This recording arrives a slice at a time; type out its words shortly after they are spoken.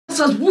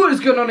lads, what is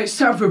going on? It's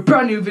time for a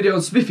brand new video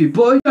on Spiffy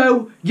Boy.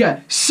 So,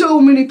 yeah,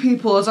 so many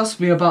people has asked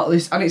me about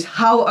this, and it's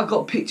how I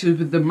got pictures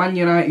with the Man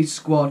United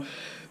squad.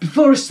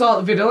 Before I start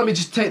the video, let me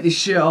just take this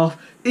shirt off.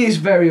 It is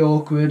very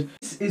awkward.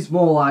 This is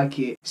more like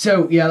it.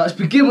 So, yeah, let's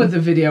begin with the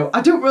video.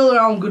 I don't really know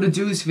how I'm going to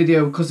do this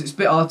video because it's a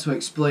bit hard to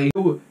explain.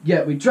 So,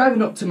 yeah, we're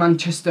driving up to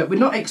Manchester. We're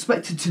not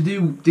expected to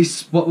do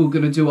this, what we're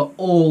going to do at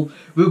all.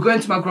 We were going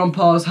to my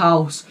grandpa's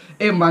house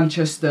in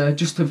Manchester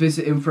just to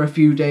visit him for a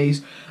few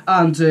days.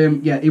 And,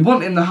 yeah, he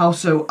wasn't in the house,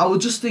 so I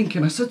was just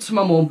thinking, I said to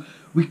my mum,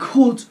 we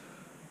could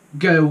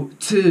go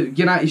to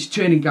United's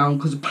training ground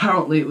because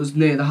apparently it was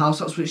near the house.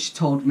 That's what she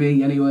told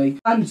me anyway.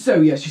 And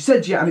so yeah, she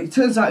said yeah, and it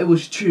turns out it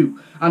was true,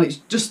 and it's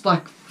just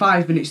like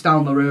 5 minutes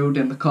down the road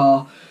in the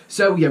car.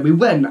 So yeah, we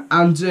went,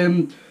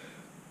 and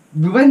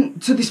we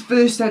went to this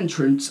first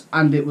entrance,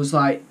 and it was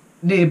like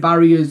near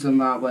barriers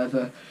and that,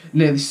 where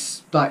near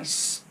this like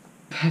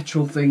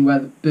petrol thing where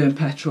they burn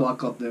petrol, I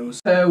God knows.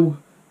 So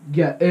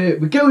yeah,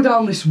 we go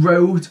down this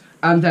road,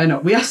 and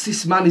then we asked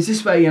this man, is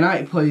this where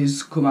United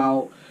players come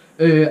out?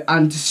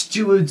 And the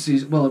stewards,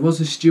 well, it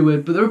was a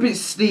steward, but they're a bit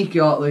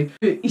sneaky, aren't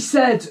they? He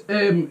said,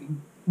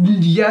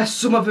 yes,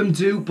 some of them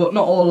do, but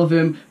not all of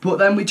them. But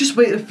then we just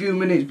waited a few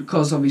minutes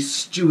because of his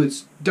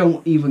stewards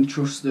don't even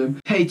trust them.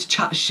 Paid to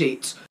chat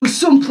shit. With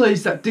some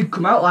players that did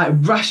come out,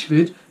 like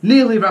Rashford,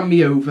 nearly ran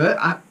me over.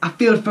 I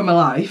feared for my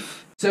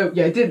life. So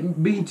yeah, I didn't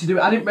mean to do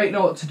it. I didn't really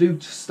know what to do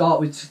to start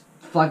with,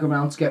 to flag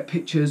around to get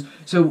pictures.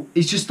 So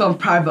it's just on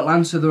private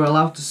land, so they're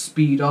allowed to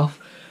speed off.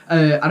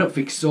 I don't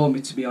think he saw me,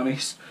 to be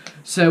honest.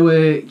 So,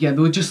 yeah,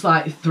 there were just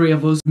like 3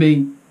 of us,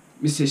 me,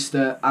 my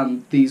sister,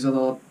 and these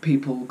other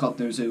people, God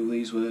knows who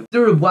these were.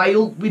 After a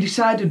while, we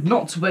decided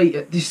not to wait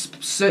at this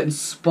certain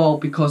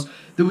spot because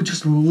they would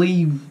just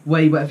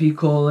leeway, whatever you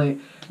call it,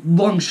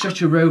 long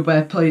stretch of road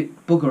where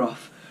bugger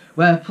off,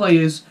 where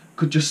players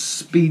could just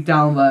speed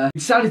down there. We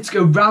decided to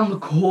go round the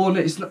corner.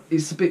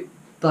 It's a bit,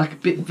 like a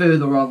bit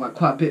further on, like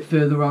quite a bit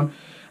further on,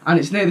 and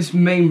it's near this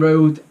main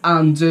road,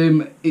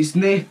 and it's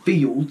near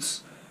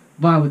fields.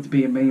 Why would there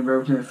be a main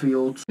road near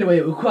fields? Anyway,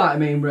 it was quite a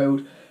main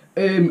road.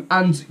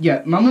 And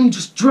yeah, my mum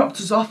just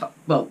dropped us off.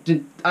 Well,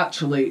 didn't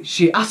actually.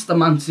 She asked the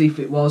man to see if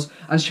it was,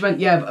 and she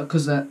went, yeah,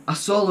 because I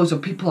saw loads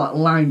of people like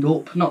lined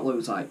up, not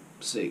loads, like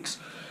 6,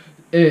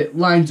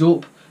 lined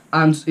up,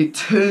 and it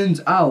turned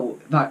out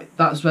that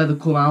that's where they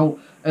come out.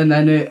 And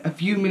then a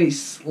few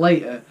minutes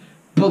later,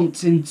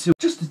 bumped into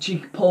just a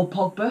cheeky Paul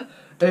Pogba.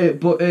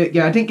 But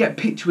yeah, I didn't get a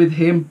picture with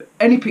him.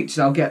 Any pictures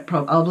I'll get,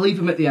 I'll leave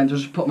them at the end. I'll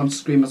just put them on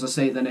screen as I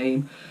say the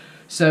name.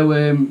 So,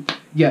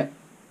 yeah,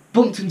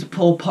 bumped into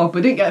Paul Pogba,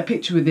 didn't get a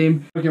picture with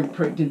him,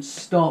 prick didn't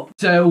stop.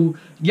 So,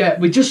 yeah,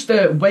 we just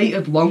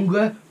waited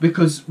longer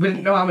because we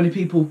didn't know how many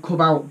people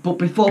come out. But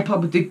before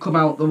Pogba did come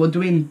out, they were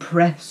doing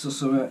press or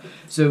something,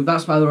 so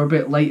that's why they were a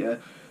bit later.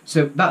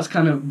 So that's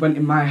kind of went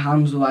in my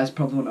hands, otherwise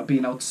probably wouldn't have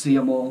been able to see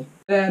them all.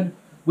 Then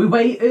we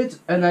waited,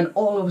 and then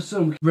all of a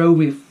sudden,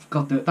 Romeo,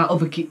 God, that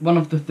other one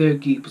of the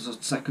third keepers or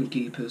second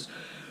keepers,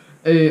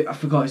 I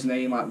forgot his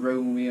name, like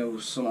Romeo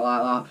or something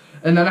like that.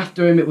 And then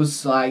after him it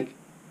was like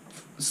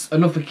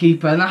another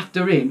keeper, and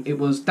after him it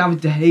was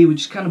David De Gea. We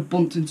just kind of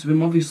bumped into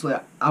him. Obviously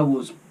I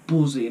was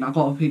buzzing. I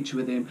got a picture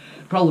with him.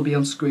 Probably be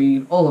on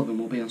screen. All of them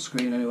will be on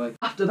screen anyway.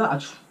 After that I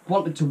just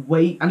wanted to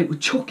wait, and it was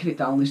chucking it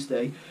down this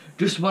day.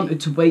 Just wanted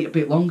to wait a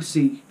bit longer,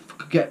 see if I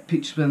could get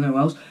pictures with anyone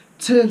else.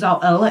 Turns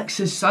out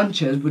Alexis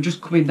Sanchez were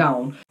just coming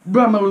down.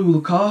 Romelu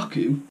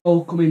Lukaku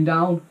all coming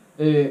down.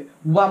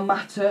 Juan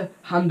Mata,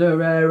 Ander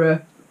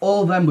Herrera,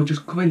 all of them were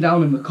just coming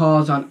down in the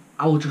cars, and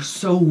I was just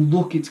so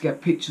lucky to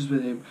get pictures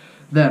with him.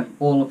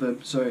 All of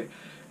them, sorry.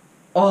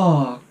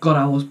 Oh, God,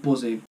 I was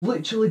buzzing.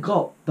 Literally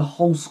got the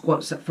whole squad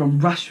except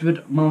from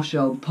Rashford,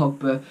 Martial,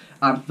 Pogba,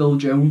 and Phil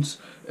Jones.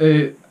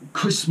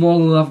 Chris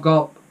Smalling, I've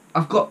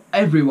got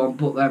everyone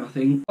but them, I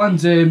think.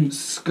 And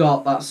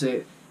Scott, that's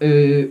it.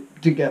 Didn't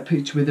get a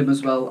picture with him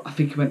as well. I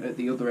think he went at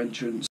the other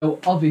entrance. So,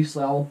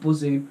 obviously, I was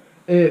buzzing.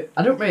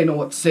 I don't really know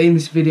what to say in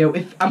this video.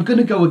 If I'm going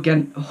to go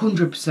again,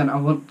 100%, I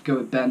want to go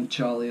with Ben,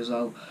 Charlie as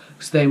well,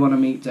 because they want to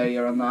meet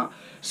Daya and that.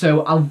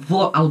 So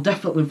I'll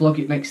definitely vlog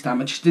it next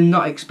time. I just did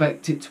not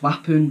expect it to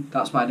happen.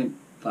 That's why I didn't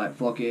like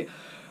vlog it.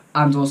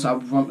 And also I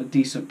wanted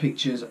decent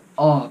pictures.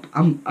 Oh,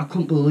 I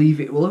couldn't believe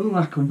it. Well, only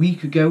like a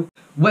week ago.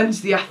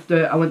 Wednesday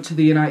after I went to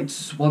the United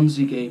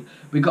Swansea game,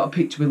 we got a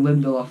picture with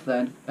Lindelof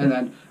then. And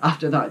then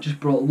after that, it just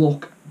brought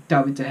luck,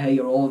 David De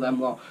Gea, all of them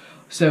lot.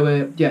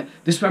 So, yeah,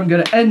 this is where I'm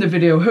going to end the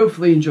video.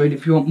 Hopefully you enjoyed it.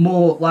 If you want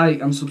more,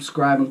 like and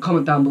subscribe and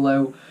comment down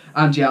below.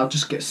 And, yeah, I'll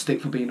just get a stick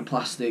for being a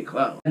plastic.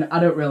 Well, and I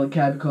don't really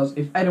care because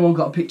if anyone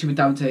got a picture with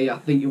David De Gea, I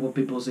think you would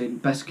be buzzing.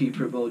 Best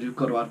keeper in the world, you've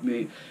got to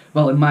admit.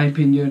 Well, in my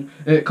opinion.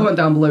 Comment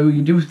down below who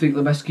you do think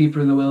the best keeper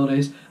in the world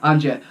is.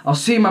 And, yeah, I'll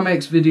see you in my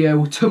next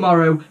video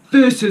tomorrow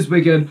versus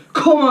Wigan.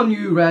 Come on,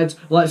 you Reds.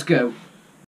 Let's go.